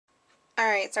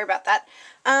Alright, sorry about that.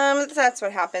 That's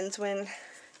what happens when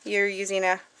you're using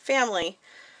a family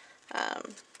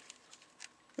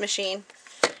machine.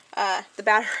 The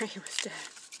battery was dead.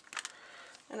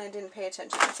 And I didn't pay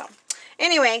attention. So,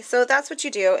 anyway, so that's what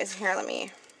you do is here, let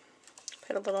me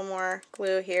put a little more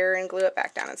glue here and glue it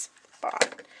back down its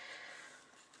spot.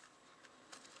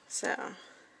 So,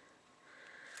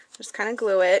 just kind of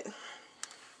glue it.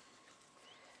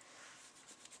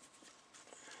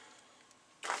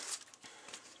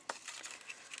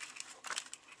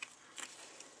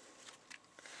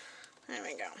 There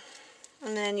we go.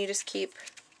 And then you just keep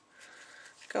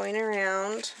going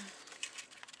around,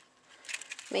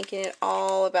 making it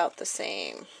all about the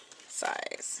same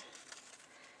size.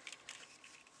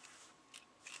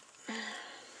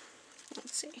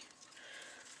 Let's see.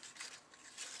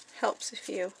 Helps if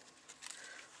you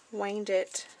wind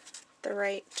it the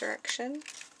right direction.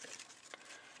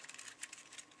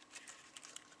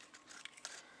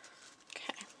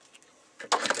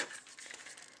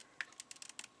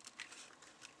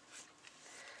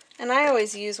 And I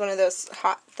always use one of those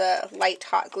the light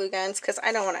hot glue guns because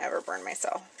I don't want to ever burn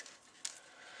myself.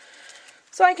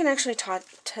 So I can actually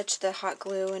touch the hot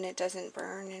glue and it doesn't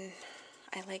burn, and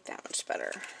I like that much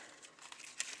better.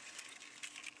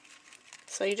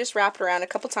 So you just wrap it around a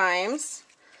couple times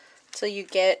till you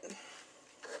get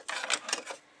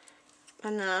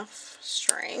enough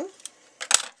string.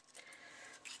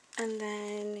 And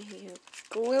then you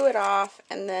glue it off,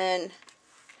 and then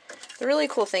the really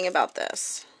cool thing about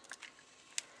this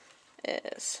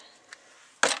is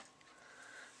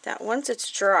that once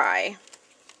it's dry,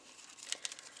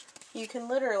 you can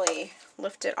literally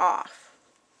lift it off.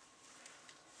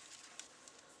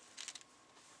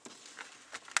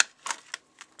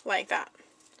 Like that.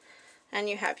 And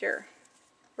you have your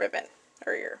ribbon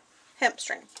or your hemp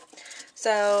string.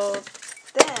 So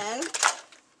then,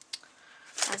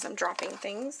 as I'm dropping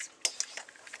things,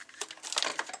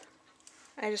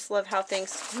 I just love how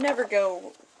things never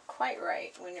go quite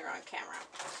right when you're on camera.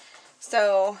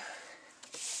 So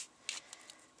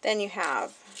then you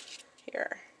have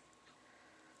your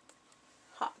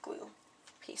hot glue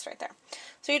piece right there.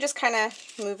 So you just kind of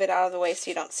move it out of the way so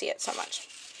you don't see it so much.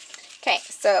 Okay,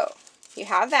 so you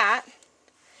have that.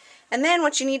 And then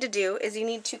what you need to do is you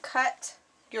need to cut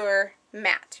your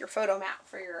mat, your photo mat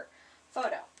for your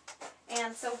photo.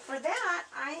 And so for that,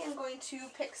 I am going to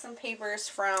pick some papers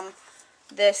from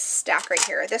this stack right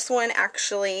here. This one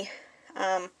actually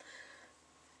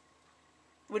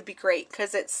would be great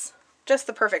because it's just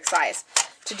the perfect size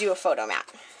to do a photo mat.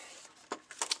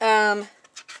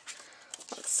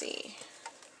 Let's see.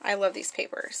 I love these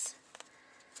papers.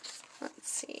 Let's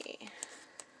see.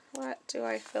 What do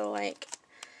I feel like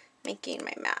making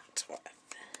my mat with?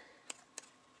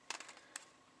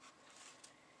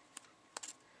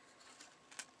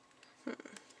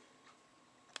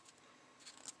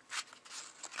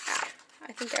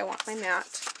 I think I want my mat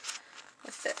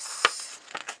with this.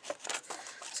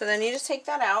 So then you just take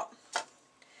that out,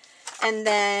 and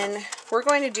then we're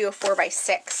going to do a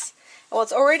 4x6. Well,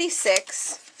 it's already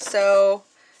 6, so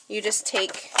you just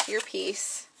take your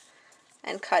piece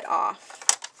and cut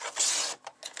off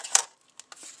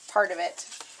part of it.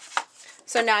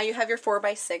 So now you have your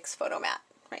 4x6 photo mat,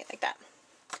 right, like that.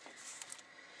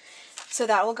 So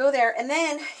that will go there, and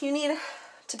then you need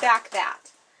to back that.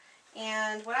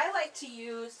 And what I like to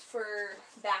use for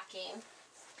backing,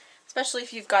 especially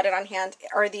if you've got it on hand,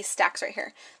 are these stacks right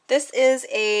here. This is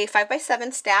a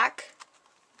 5x7 stack,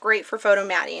 great for photo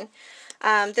matting.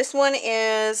 This one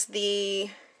is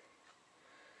the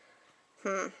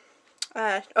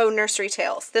Nursery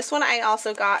Tales. This one I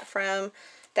also got from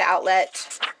the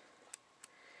outlet,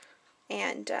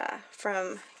 and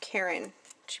from Karen.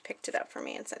 She picked it up for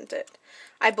me and sent it,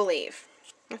 I believe.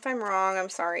 If I'm wrong, I'm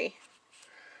sorry.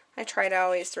 I try to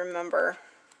always remember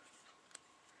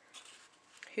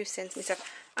who sends me stuff.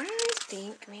 I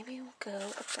think maybe we'll go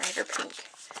a brighter pink.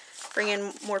 Bring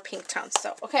in more pink tones.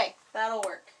 So, okay, that'll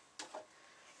work.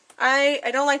 I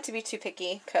don't like to be too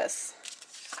picky because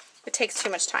it takes too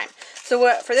much time.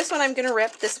 So for this one, I'm going to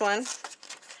rip this one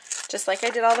just like I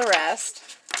did all the rest.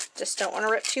 Just don't want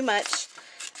to rip too much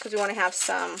because we want to have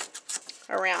some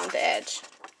around the edge.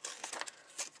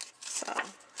 So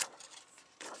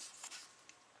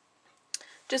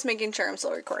just making sure I'm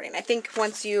still recording. I think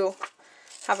once you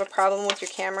have a problem with your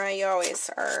camera, you always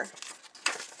are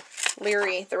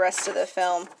leery the rest of the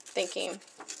film, thinking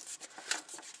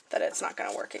that it's not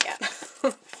going to work again.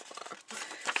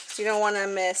 So you don't want to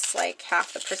miss like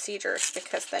half the procedures,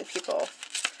 because then people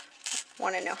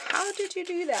want to know, how did you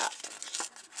do that?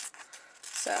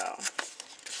 So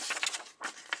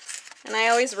And I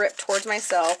always rip towards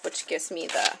myself, which gives me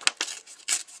the,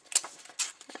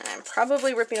 I'm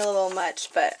probably ripping a little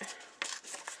much, but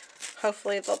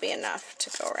hopefully there'll be enough to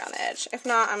go around the edge. If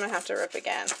not, I'm going to have to rip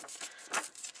again.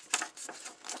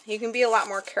 You can be a lot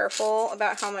more careful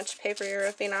about how much paper you're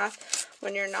ripping off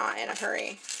when you're not in a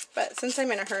hurry. But since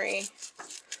I'm in a hurry,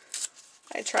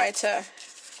 I try to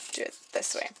do it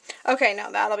this way. Okay,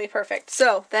 now that'll be perfect.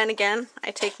 So then again,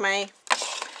 I take my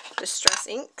Distress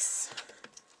inks,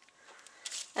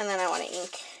 and then I want to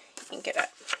ink it up.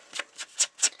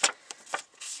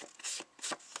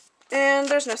 And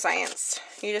there's no science.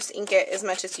 You just ink it as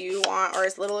much as you want, or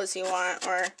as little as you want,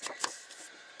 or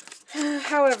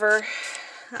however.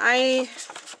 I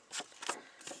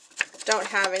don't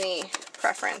have any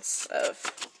preference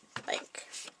of like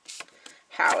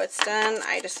how it's done.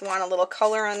 I just want a little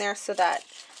color on there so that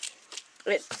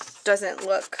it doesn't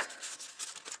look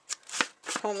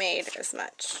homemade as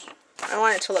much. I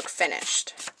want it to look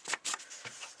finished.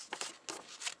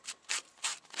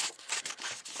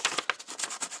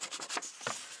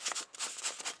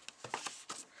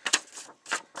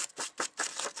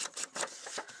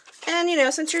 And, you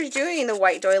know, since you're doing the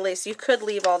white doilies, you could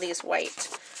leave all these white,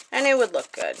 and it would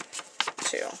look good,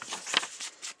 too.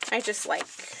 I just like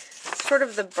sort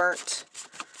of the burnt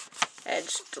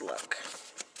edged look.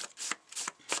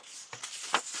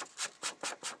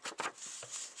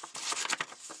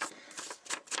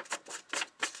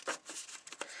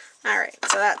 Alright,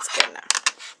 so that's good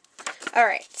enough.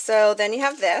 Alright, so then you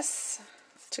have this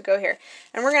to go here.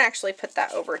 And we're going to actually put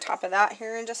that over top of that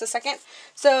here in just a second.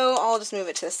 So I'll just move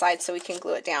it to the side so we can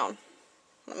glue it down.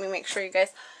 Let me make sure you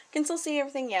guys can still see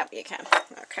everything. Yep, you can.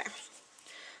 Okay.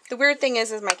 The weird thing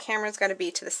is my camera's got to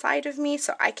be to the side of me,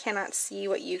 so I cannot see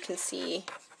what you can see.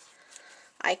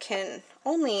 I can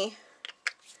only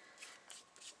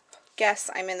guess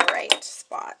I'm in the right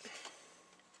spot.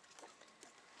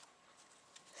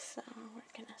 So we're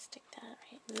going to stick that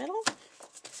right in the middle.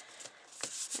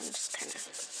 And just kind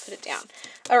of put it down.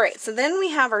 Alright, so then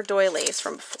we have our doilies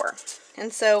from before.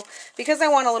 And so, because I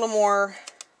want a little more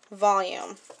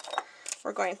volume,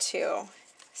 we're going to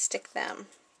stick them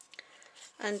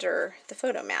under the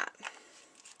photo mat.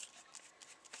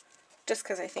 Just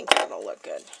because I think that'll look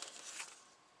good.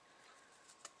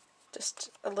 Just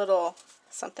a little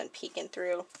something peeking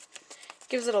through.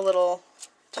 Gives it a little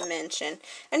dimension.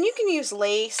 And you can use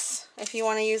lace if you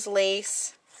want to use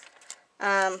lace.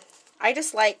 I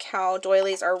just like how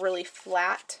doilies are really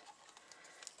flat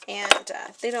and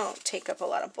they don't take up a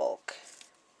lot of bulk.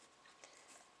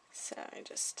 So I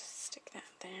just stick that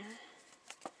there.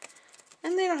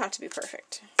 And they don't have to be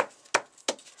perfect.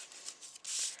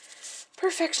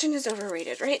 Perfection is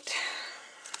overrated, right?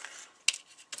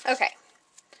 Okay.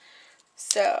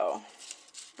 So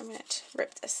I'm going to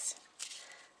rip this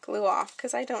glue off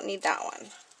because I don't need that one.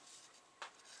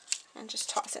 And just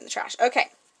toss it in the trash.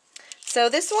 Okay. So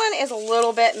this one is a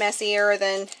little bit messier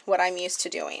than what I'm used to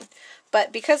doing.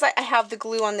 But because I have the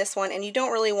glue on this one, and you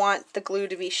don't really want the glue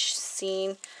to be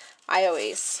seen, I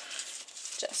always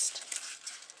just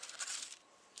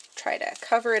try to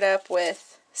cover it up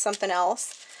with something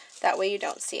else. That way you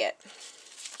don't see it.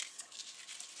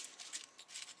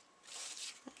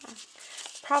 The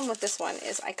problem with this one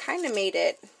is I kind of made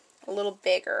it a little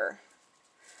bigger.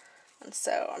 And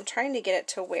so I'm trying to get it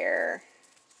to where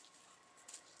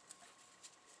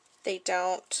they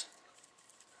don't,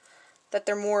 that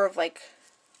they're more of like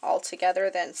all together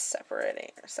than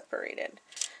separated.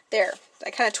 There,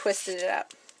 I kind of twisted it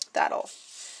up. That'll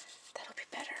be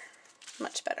better,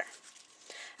 much better.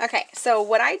 Okay, so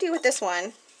what I do with this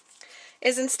one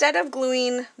is instead of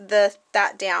gluing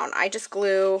that down, I just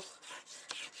put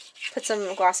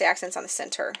some glossy accents on the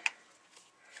center.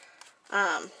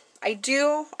 I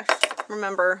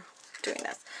remember doing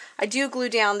this. I do glue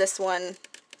down this one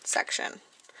section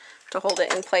to hold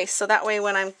it in place, so that way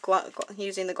when I'm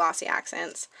using the glossy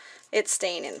accents, it's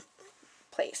staying in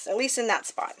place, at least in that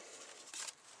spot.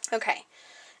 Okay,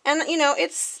 and you know,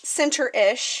 it's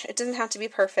center-ish. It doesn't have to be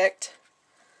perfect.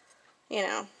 You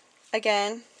know,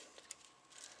 again,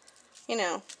 you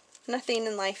know, nothing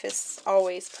in life is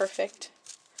always perfect.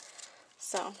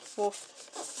 So we'll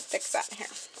fix that here.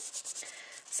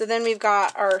 So then we've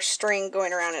got our string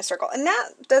going around in a circle, and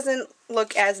that doesn't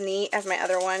look as neat as my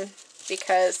other one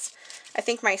because I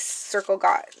think my circle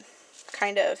got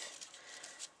kind of,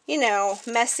 you know,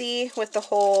 messy with the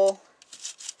whole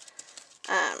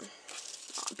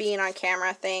being on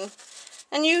camera thing.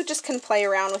 And you just can play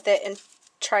around with it and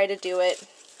try to do it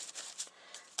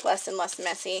less and less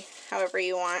messy, however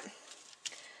you want.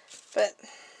 But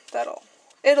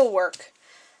it'll work.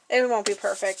 It won't be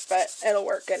perfect, but it'll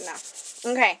work good enough.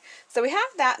 Okay, So we have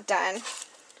that done,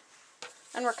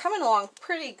 and we're coming along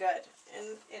pretty good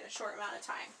in a short amount of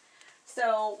time.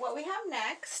 So what we have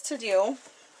next to do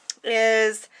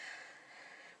is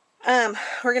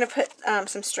we're going to put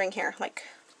some string here, like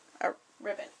a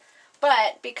ribbon.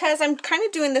 But because I'm kind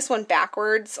of doing this one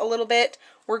backwards a little bit,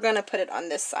 we're going to put it on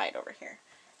this side over here.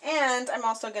 And I'm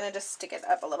also going to just stick it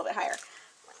up a little bit higher.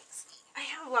 Let me see. I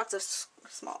have lots of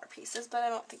smaller pieces, but I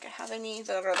don't think I have any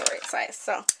that are the right size.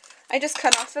 So I just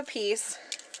cut off a piece.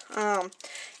 And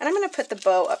I'm going to put the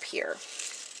bow up here.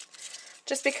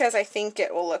 Just because I think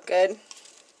it will look good.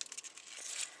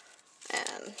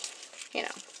 And, you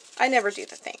know, I never do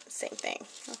the same thing.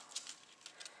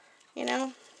 You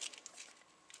know?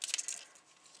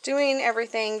 Doing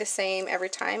everything the same every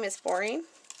time is boring.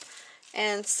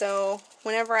 And so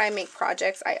whenever I make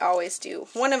projects, I always do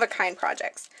one-of-a-kind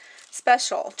projects.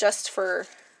 Special, just for,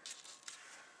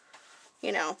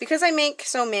 you know, because I make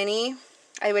so many,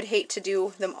 I would hate to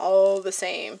do them all the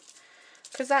same.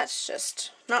 Because that's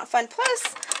just not fun.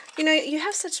 Plus, you know, you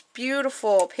have such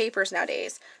beautiful papers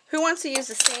nowadays. Who wants to use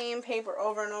the same paper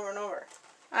over and over and over?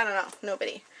 I don't know.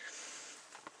 Nobody.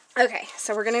 Okay,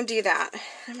 so we're going to do that.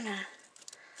 I'm going to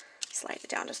slide it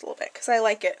down just a little bit because I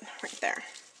like it right there.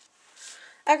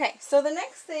 Okay, so the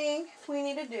next thing we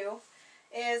need to do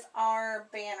is our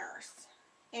banners.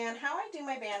 And how I do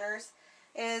my banners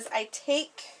is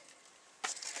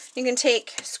you can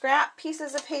take scrap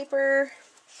pieces of paper.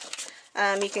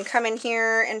 You can come in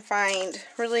here and find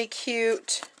really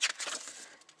cute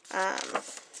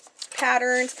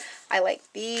patterns. I like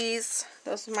these.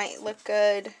 Those might look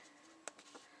good.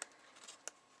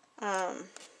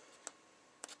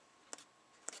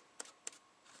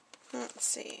 Let's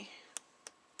see.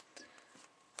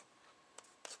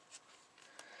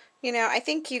 You know, I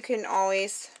think you can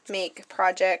always make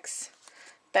projects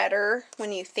better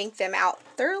when you think them out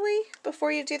thoroughly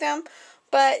before you do them.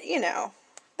 But, you know,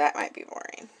 that might be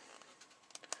boring.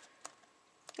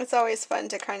 It's always fun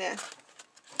to kind of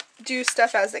do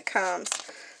stuff as it comes.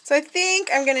 So I think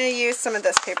I'm going to use some of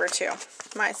this paper too.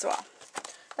 Might as well.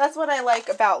 That's what I like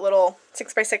about little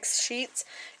 6x6 sheets,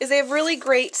 is they have really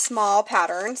great small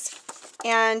patterns,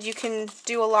 and you can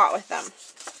do a lot with them.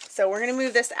 So we're going to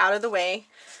move this out of the way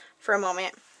for a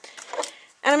moment.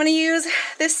 And I'm going to use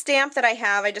this stamp that I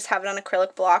have. I just have it on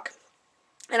acrylic block.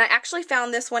 And I actually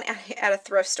found this one at a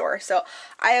thrift store. So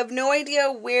I have no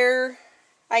idea where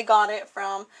I got it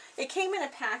from. It came in a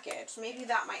package. Maybe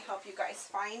that might help you guys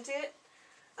find it.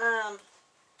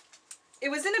 It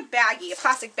was in a baggie, a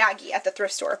plastic baggie at the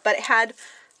thrift store, but it had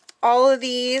all of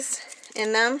these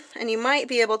in them, and you might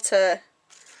be able to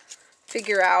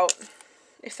figure out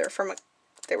if they're from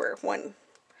they were one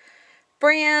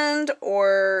brand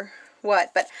or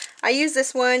what. But I use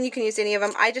this one. You can use any of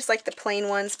them. I just like the plain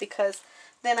ones because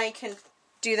then I can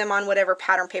do them on whatever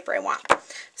pattern paper I want.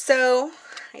 So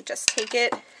I just take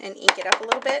it and ink it up a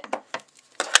little bit,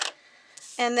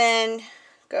 and then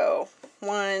go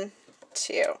 1,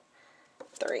 2,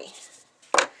 3.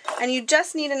 And you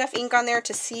just need enough ink on there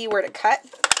to see where to cut,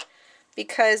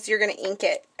 because you're going to ink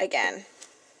it again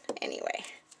anyway.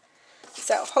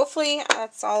 So hopefully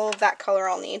that's all of that color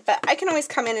I'll need, but I can always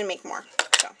come in and make more,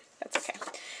 so that's okay.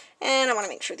 And I want to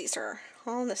make sure these are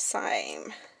all in the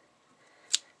same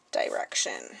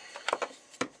direction.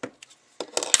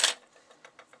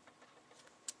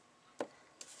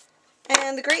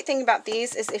 And the great thing about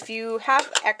these is if you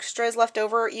have extras left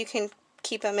over, you can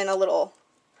keep them in a little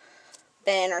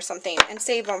bin or something and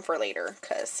save them for later,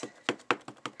 because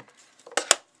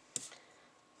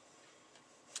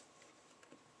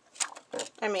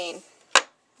I mean,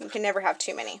 you can never have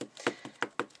too many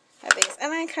of these.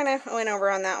 And I kind of went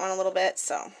over on that one a little bit,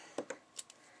 so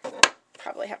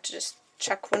probably have to just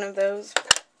check one of those.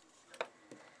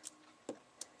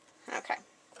 Okay.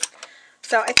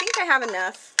 So I think I have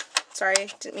enough. Sorry,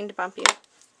 didn't mean to bump you.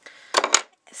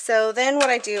 So then what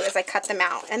I do is I cut them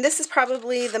out. And this is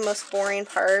probably the most boring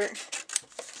part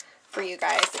for you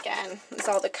guys, again, is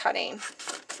all the cutting.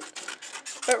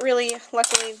 But really,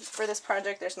 luckily for this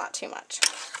project, there's not too much.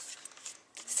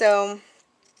 So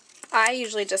I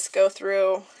usually just go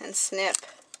through and snip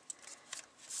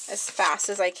as fast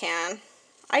as I can.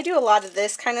 I do a lot of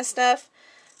this kind of stuff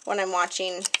when I'm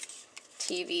watching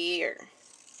TV or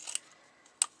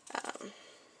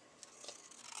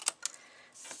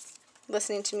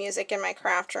listening to music in my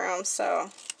craft room,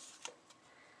 so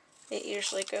it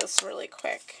usually goes really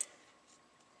quick.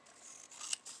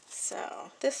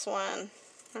 So this one,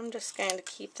 I'm just going to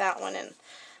keep that one and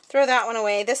throw that one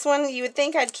away. This one, you would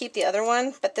think I'd keep the other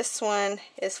one, but this one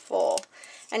is full.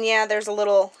 And yeah, there's a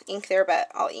little ink there, but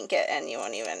I'll ink it and you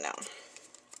won't even know.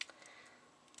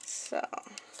 So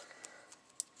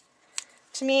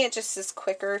To me, it just is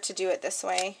quicker to do it this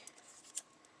way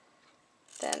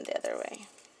than the other way.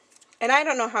 And I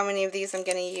don't know how many of these I'm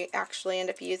going to actually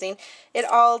end up using. It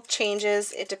all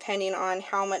changes depending on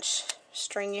how much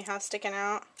string you have sticking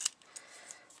out.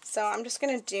 So I'm just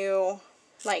going to do,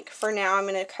 like, for now, I'm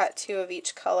going to cut 2 of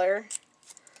each color.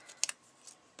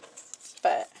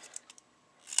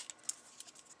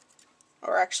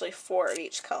 Or actually 4 of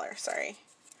each color, sorry.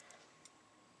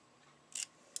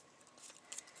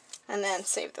 And then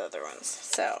save the other ones.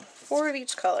 So 4 of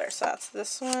each color. So that's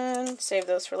this one. Save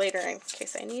those for later in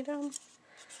case I need them.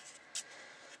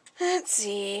 Let's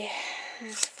see.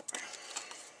 There's 4.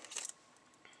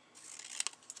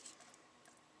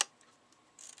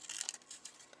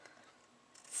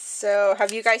 So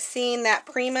have you guys seen that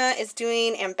Prima is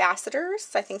doing ambassadors?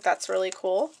 I think that's really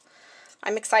cool.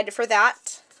 I'm excited for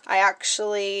that. I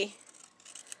actually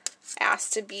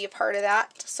asked to be a part of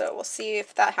that, so we'll see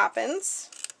if that happens.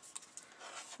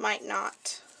 Might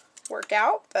not work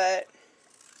out, but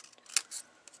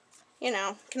you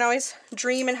know, can always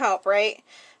dream and hope, right?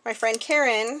 My friend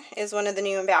Karen is one of the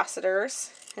new ambassadors,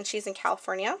 and she's in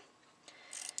California,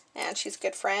 and she's a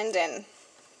good friend and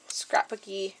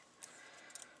scrapbooky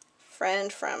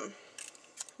friend from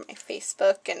my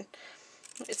Facebook. And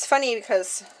it's funny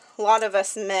because a lot of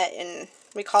us met in,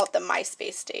 we call it the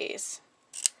MySpace days.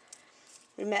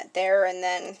 We met there, and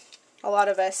then a lot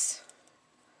of us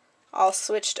all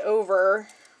switched over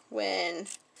when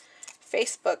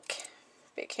Facebook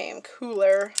became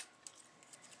cooler.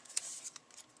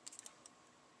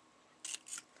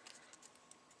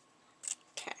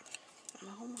 Okay, I'm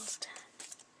almost done.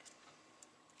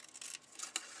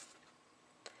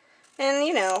 And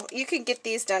you know, you could get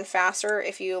these done faster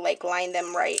if you like line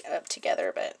them right up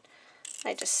together, but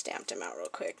I just stamped them out real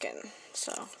quick, and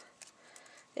so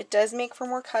it does make for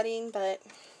more cutting, but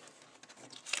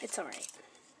it's alright.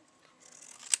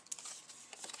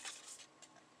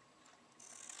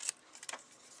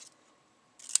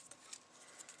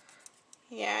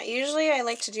 Yeah, usually I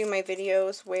like to do my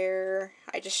videos where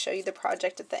I just show you the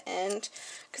project at the end,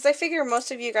 because I figure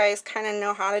most of you guys kind of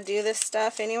know how to do this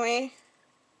stuff anyway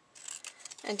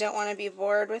and don't want to be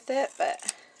bored with it.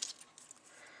 But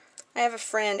I have a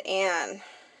friend, Anne,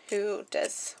 who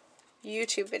does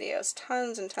YouTube videos,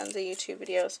 tons and tons of YouTube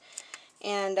videos,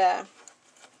 and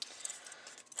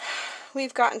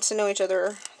we've gotten to know each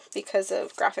other because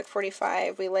of Graphic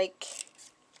 45. We like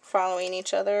following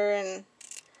each other and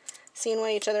seeing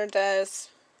what each other does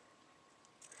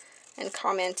and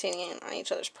commenting on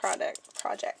each other's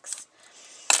projects.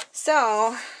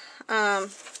 So,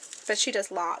 but she does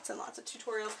lots and lots of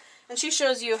tutorials, and she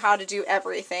shows you how to do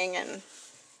everything, and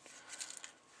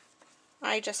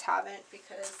I just haven't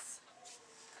because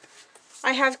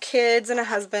I have kids and a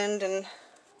husband, and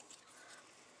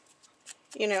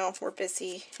you know, we're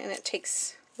busy, and it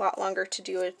takes a lot longer to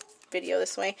do a video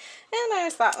this way. And I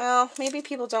just thought, well, maybe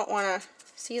people don't want to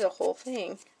see the whole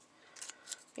thing,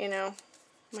 you know,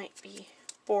 might be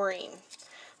boring.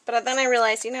 But then I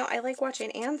realized, you know, I like watching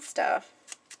Anne's stuff,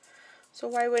 so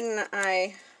why wouldn't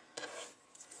I?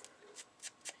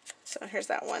 So here's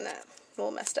that one that a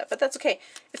little messed up, but that's okay.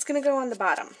 It's gonna go on the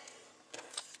bottom,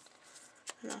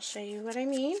 and I'll show you what I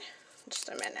mean in just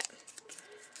a minute.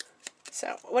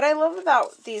 So what I love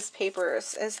about these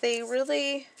papers is they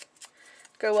really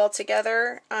go well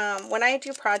together. When I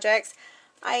do projects,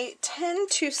 I tend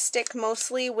to stick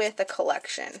mostly with a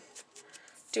collection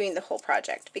doing the whole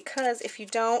project, because if you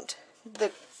don't, the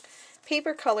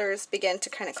paper colors begin to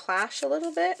kind of clash a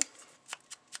little bit,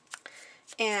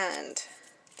 and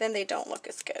then they don't look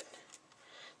as good.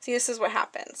 See, this is what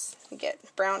happens. You get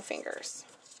brown fingers,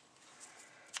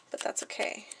 but that's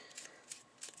okay.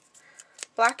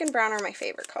 Black and brown are my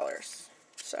favorite colors,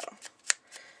 so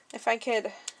if I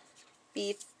could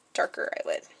be darker, I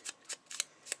would,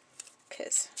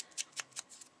 because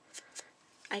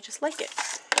I just like it.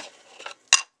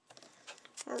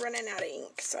 We're running out of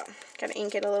ink, so gotta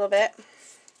ink it a little bit.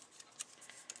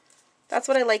 That's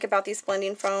what I like about these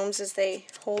blending foams, is they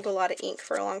hold a lot of ink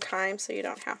for a long time, so you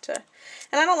don't have to.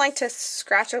 And I don't like to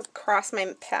scratch across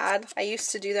my pad. I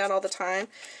used to do that all the time,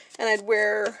 and I'd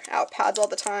wear out pads all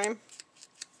the time.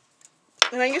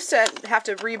 And I used to have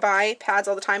to rebuy pads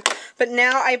all the time, but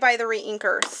now I buy the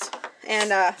re-inkers.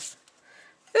 And,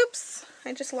 oops,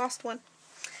 I just lost one.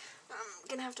 I'm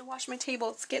gonna have to wash my table.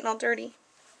 It's getting all dirty.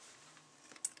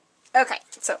 Okay,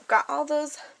 so got all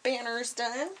those banners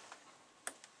done.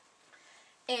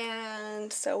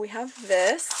 And so we have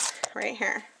this right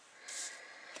here.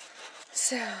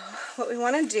 So what we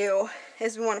want to do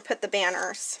is we want to put the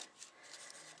banners.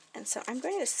 And so I'm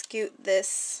going to scoot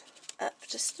this up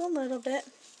just a little bit,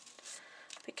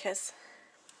 because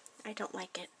I don't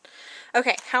like it.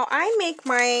 Okay, how I make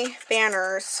my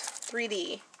banners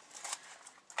 3D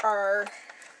are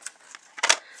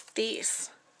these.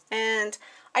 And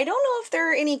I don't know if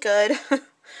they're any good,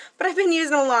 but I've been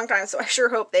using them a long time, so I sure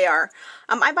hope they are.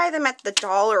 I buy them at the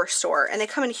dollar store, and they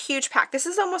come in a huge pack. This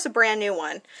is almost a brand new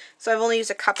one, so I've only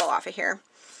used a couple off of here.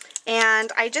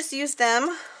 And I just use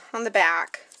them on the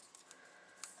back,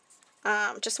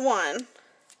 just one.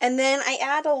 And then I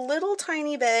add a little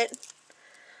tiny bit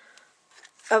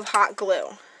of hot glue.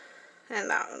 And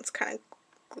that one's kind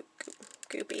of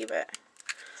goopy, but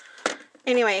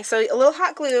anyway, so a little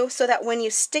hot glue so that when you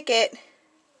stick it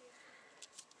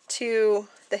to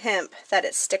the hemp, that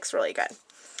it sticks really good.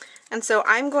 And so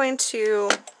I'm going to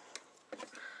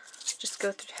just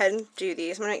go ahead and do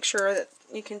these. I'm going to make sure that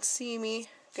you can see me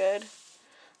good.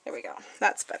 There we go.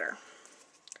 That's better.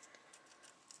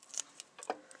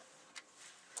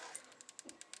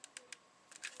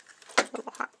 A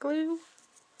little hot glue.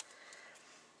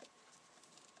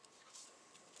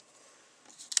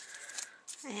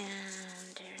 And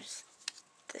there's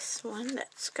this one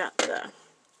that's got the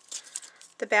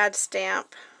bad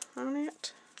stamp on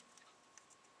it.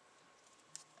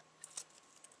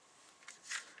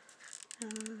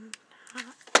 And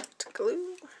hot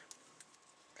glue.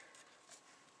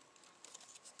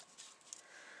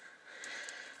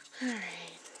 Alright.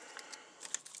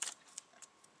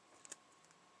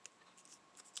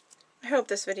 I hope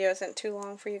this video isn't too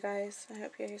long for you guys. I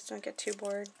hope you guys don't get too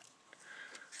bored.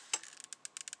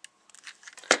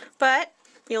 But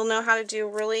you'll know how to do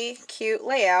really cute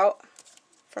layout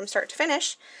from start to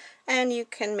finish, and you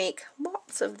can make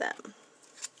lots of them.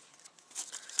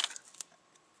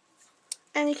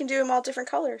 And you can do them all different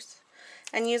colors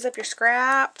and use up your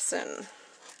scraps, and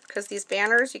because these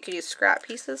banners you could use scrap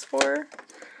pieces for,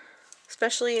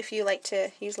 especially if you like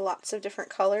to use lots of different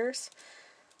colors.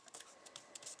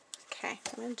 Okay,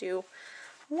 I'm going to do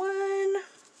one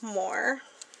more.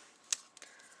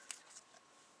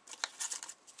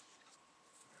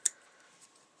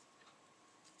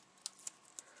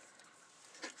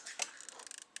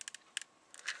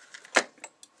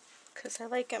 Because I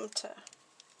like them to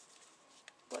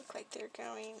look like they're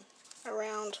going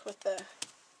around with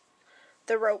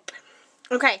the rope.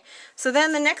 Okay, so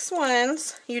then the next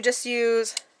ones, you just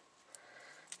use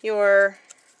your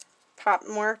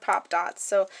more pop dots.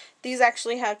 So these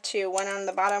actually have two, one on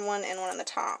the bottom one and one on the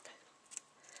top.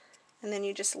 And then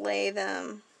you just lay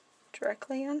them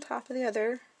directly on top of the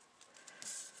other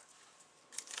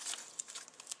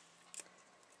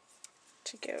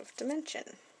to give dimension.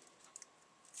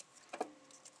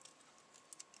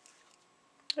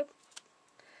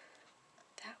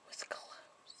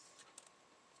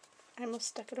 I almost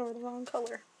stuck it over the wrong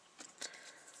color.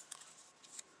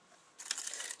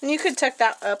 And you could tuck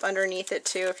that up underneath it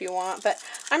too if you want, but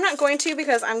I'm not going to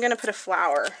because I'm going to put a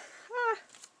flower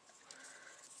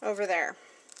over there.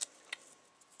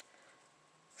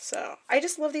 So I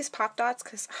just love these pop dots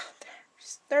because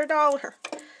they're $1.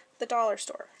 The dollar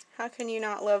store. How can you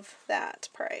not love that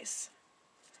price?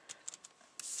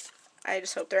 I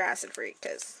just hope they're acid free,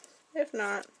 because if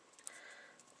not,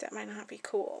 that might not be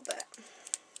cool, but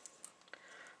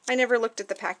I never looked at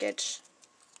the package.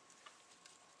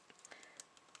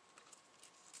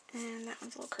 And that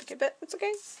one's a little crooked, but it's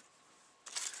okay.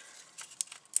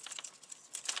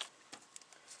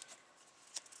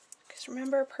 Because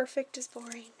remember, perfect is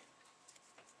boring.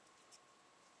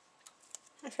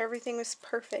 If everything was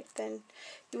perfect, then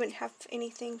you wouldn't have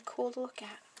anything cool to look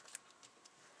at.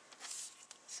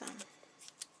 So,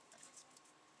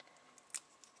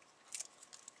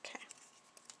 okay.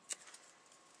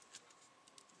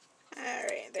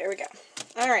 Alright, there we go.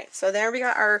 Alright, so there we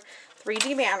got our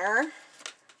 3D banner.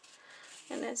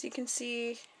 And as you can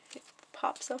see, it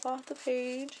pops up off the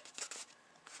page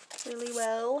really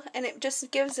well. And it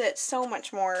just gives it so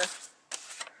much more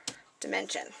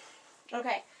dimension.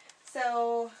 Okay,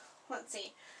 so let's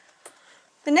see.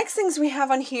 The next things we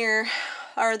have on here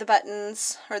are the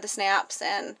buttons, or the snaps,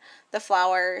 and the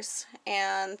flowers,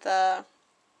 and the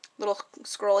little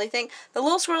scrolly thing. The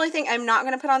little scrolly thing I'm not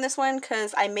going to put on this one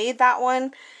because I made that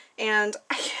one, and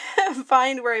I can't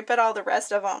find where I put all the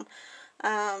rest of them.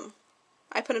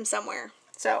 I put them somewhere,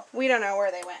 so we don't know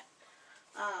where they went.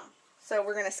 So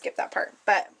we're going to skip that part,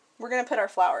 but we're going to put our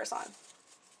flowers on.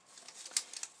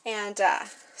 And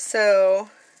so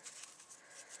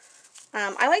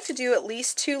I like to do at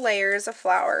least 2 layers of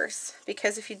flowers,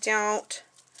 because if you don't,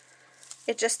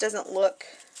 it just doesn't look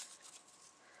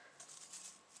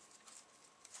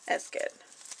as good.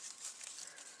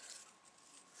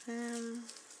 And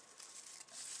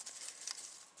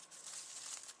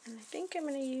I think I'm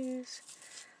going to use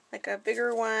like a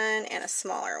bigger one and a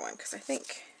smaller one, because I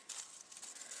think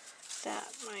that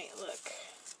might look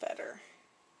better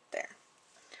there.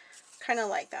 Kind of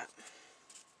like that.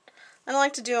 I don't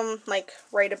like to do them like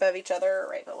right above each other or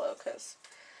right below, because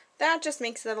that just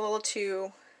makes it a little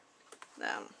too,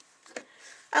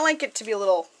 I like it to be a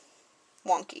little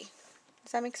wonky.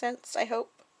 Does that make sense? I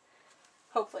hope.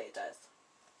 Hopefully it does.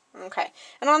 Okay.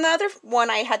 And on the other one,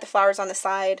 I had the flowers on the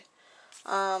side.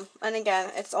 And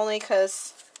again, it's only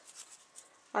because,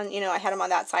 I had them on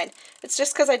that side. It's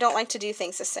just because I don't like to do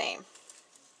things the same.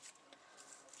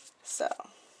 So,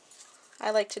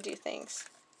 I like to do things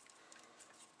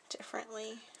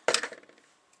differently,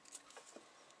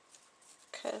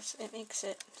 because it makes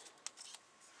it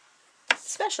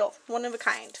special, one of a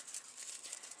kind.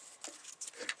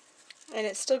 And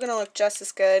it's still going to look just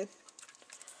as good.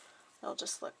 It'll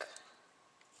just look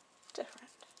different.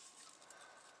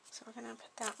 So we're going to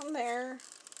put that one there.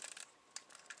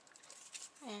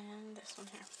 And this one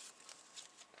here.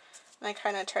 And I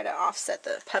kind of try to offset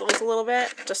the petals a little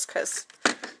bit, just because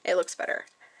it looks better.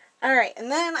 Alright,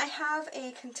 and then I have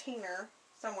a container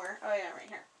somewhere. Oh yeah, right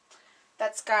here.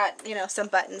 That's got, some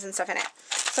buttons and stuff in it.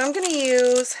 So I'm going to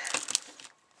use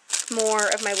more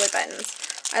of my wood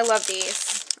buttons. I love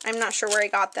these. I'm not sure where I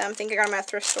got them. I think I got them at a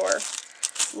thrift store.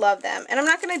 Love them. And I'm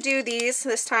not going to do these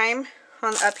this time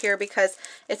on up here because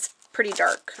it's pretty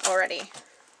dark already.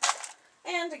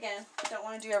 And again, I don't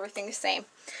want to do everything the same.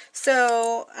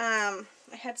 So, I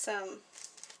had some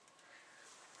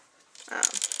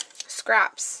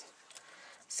scraps.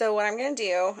 So what I'm going to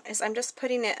do is I'm just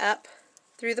putting it up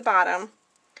through the bottom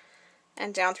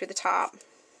and down through the top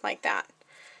like that.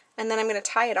 And then I'm going to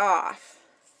tie it off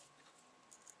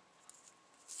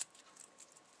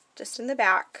just in the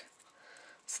back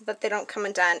so that they don't come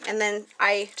undone. And then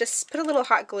I just put a little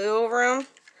hot glue over them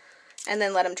and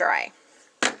then let them dry.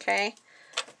 Okay?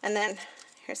 And then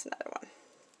here's another one.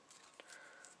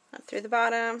 Up through the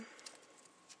bottom,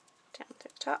 down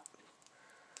through the top,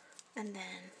 and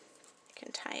then you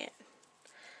can tie it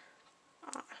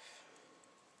off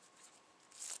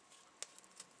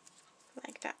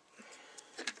like that.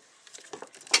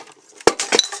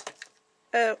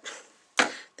 Oh,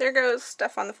 there goes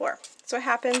stuff on the floor. So what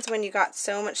happens when you got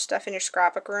so much stuff in your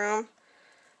scrapbook room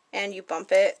and you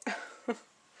bump it,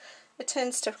 it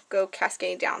tends to go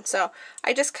cascading down. So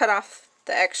I just cut off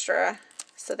the extra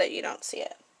so that you don't see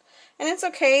it. And it's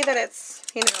okay that it's,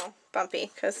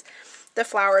 bumpy, because the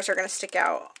flowers are going to stick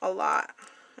out a lot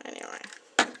anyway.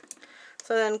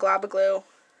 So then glab a glue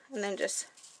and then just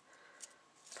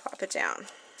pop it down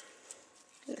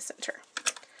in the center.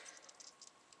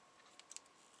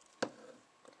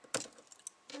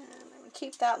 And I'm going to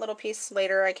keep that little piece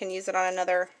later. I can use it on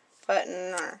another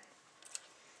button or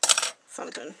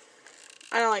something.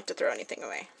 I don't like to throw anything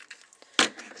away.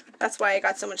 That's why I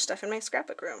got so much stuff in my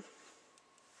scrapbook room.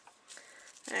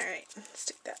 Alright,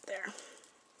 stick that there.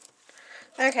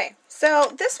 Okay,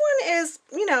 so this one is,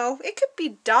 it could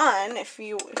be done if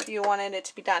you wanted it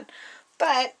to be done.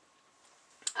 But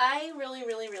I really,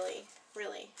 really, really,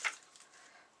 really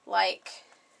like,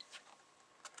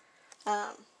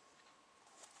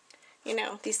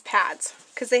 these pads,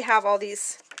 because they have all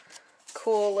these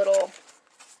cool little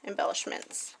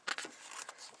embellishments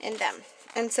in them.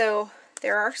 And so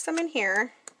there are some in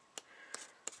here.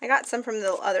 I got some from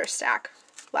the other stack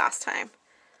last time,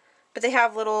 but they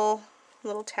have little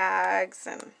tags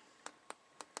and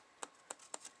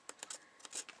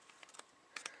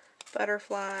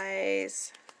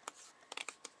butterflies.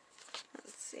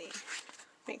 Let's see,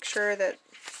 make sure that,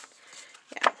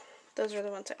 yeah, those are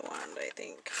the ones I wanted, I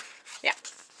think. Yeah,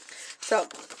 so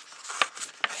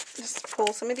just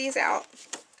pull some of these out,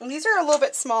 and these are a little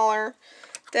bit smaller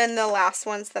than the last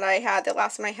ones that I had. The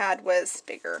last one I had was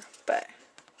bigger, but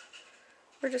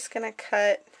we're just going to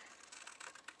cut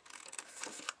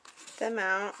them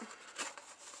out.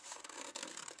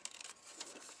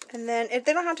 And then,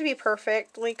 they don't have to be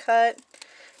perfectly cut,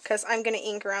 because I'm going to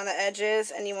ink around the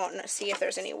edges, and you won't see if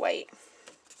there's any white.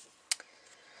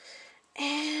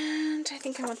 And I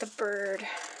think I want the bird.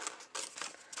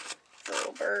 The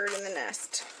little bird in the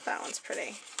nest. That one's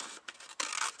pretty.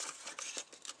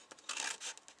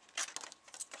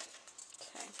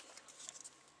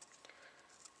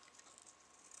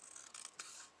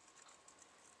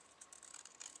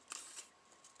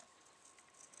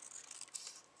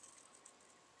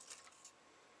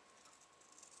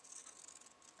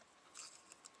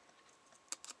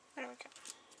 There we go.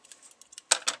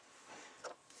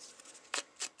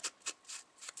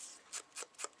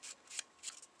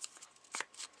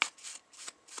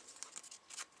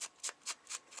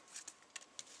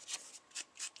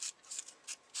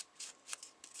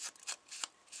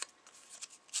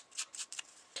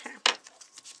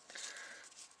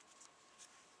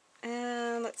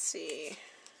 let's see.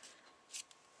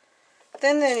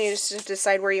 Then you just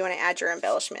decide where you want to add your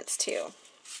embellishments to.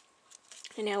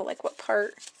 You know, like what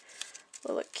part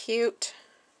will look cute.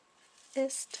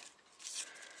 So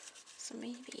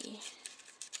maybe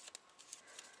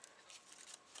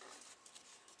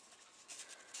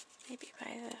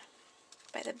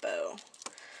by the bow.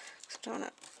 So I want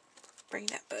to bring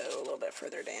that bow a little bit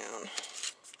further down.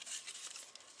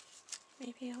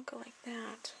 Maybe I'll go like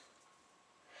that.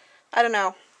 I don't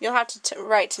know. You'll have to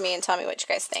write to me and tell me what you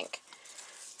guys think.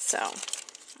 So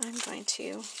I'm going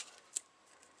to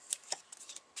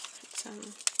put some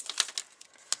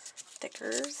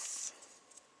stickers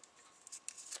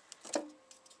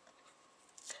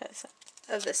because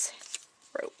of this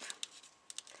rope.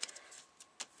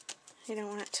 You don't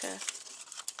want it to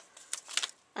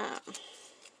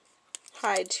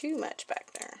hide too much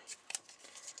back there.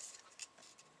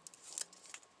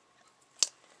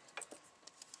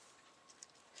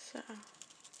 So,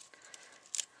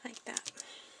 like that.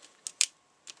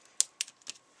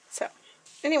 So,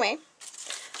 anyway,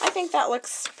 I think that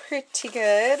looks pretty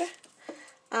good.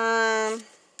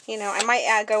 You know, I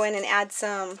might go in and add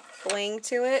some bling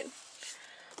to it.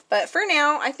 But for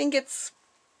now, I think it's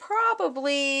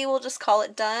probably, we'll just call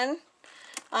it done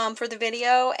for the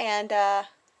video. And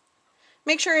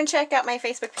make sure and check out my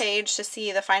Facebook page to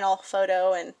see the final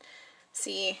photo and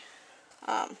see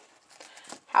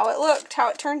how it looked, how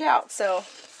it turned out. So,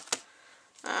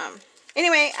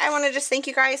 anyway, I want to just thank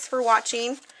you guys for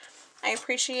watching. I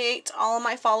appreciate all of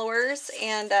my followers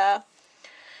and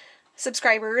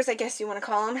subscribers, I guess you want to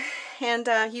call them. And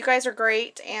you guys are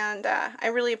great, and I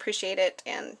really appreciate it.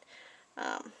 And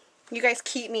you guys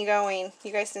keep me going.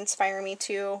 You guys inspire me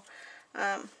to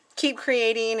keep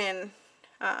creating and,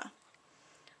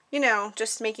 you know,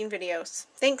 just making videos.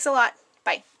 Thanks a lot.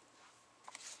 Bye.